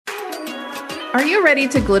Are you ready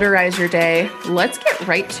to glitterize your day? Let's get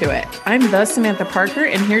right to it. I'm the Samantha Parker,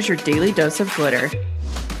 and here's your daily dose of glitter.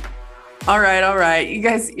 All right. You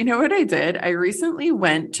guys, you know what I did? I recently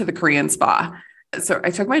went to the Korean spa. So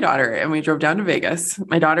I took my daughter and we drove down to Vegas.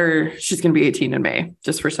 My daughter, she's going to be 18 in May,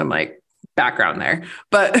 just for some background there.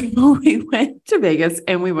 But we went to Vegas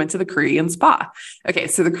and we went to the Korean spa. Okay.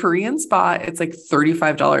 So the Korean spa, it's like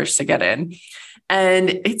 $35 to get in. And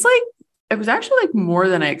it was actually more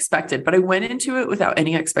than I expected, but I went into it without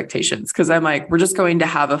any expectations because I'm like, we're just going to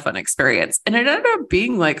have a fun experience. And it ended up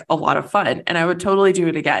being a lot of fun and I would totally do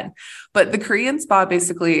it again. But the Korean spa,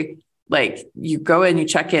 basically, you go in, you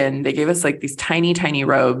check in, they gave us these tiny, tiny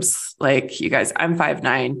robes. You guys, I'm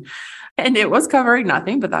 5'9" and it was covering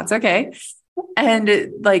nothing, but that's okay. And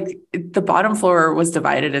the bottom floor was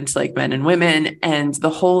divided into men and women, and the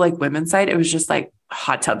whole women's side, it was just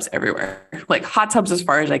hot tubs everywhere, hot tubs as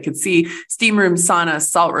far as I could see, steam room, sauna,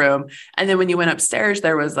 salt room. And then when you went upstairs,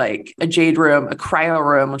 there was a jade room, a cryo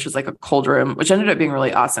room, which was a cold room, which ended up being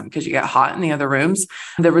really awesome because you get hot in the other rooms.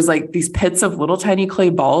 There was these pits of little tiny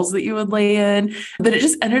clay balls that you would lay in, but it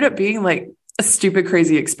just ended up being a stupid,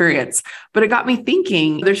 crazy experience. But it got me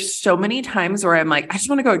thinking, there's so many times where I'm I just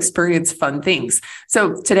want to go experience fun things.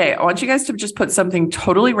 So today I want you guys to just put something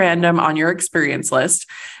totally random on your experience list.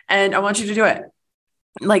 And I want you to do it.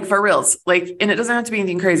 For reals, and it doesn't have to be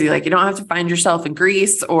anything crazy. You don't have to find yourself in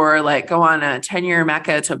Greece or go on a 10-year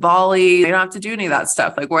Mecca to Bali. You don't have to do any of that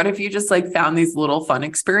stuff. What if you just found these little fun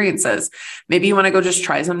experiences? Maybe you want to go just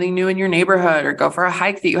try something new in your neighborhood or go for a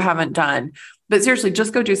hike that you haven't done. But seriously,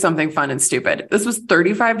 just go do something fun and stupid. This was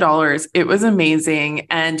 $35. It was amazing.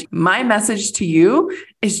 And my message to you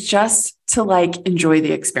is just to enjoy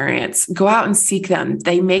the experience. Go out and seek them.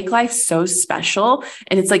 They make life so special.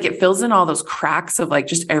 And it's it fills in all those cracks of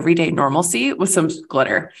just everyday normalcy with some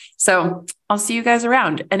glitter. So I'll see you guys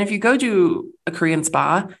around. And if you go to a Korean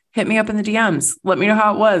spa, hit me up in the DMs. Let me know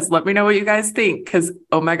how it was. Let me know what you guys think. Cause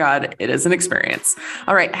oh my God, it is an experience.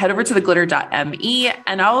 All right. Head over to theglitter.me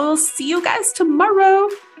and I'll see you guys tomorrow.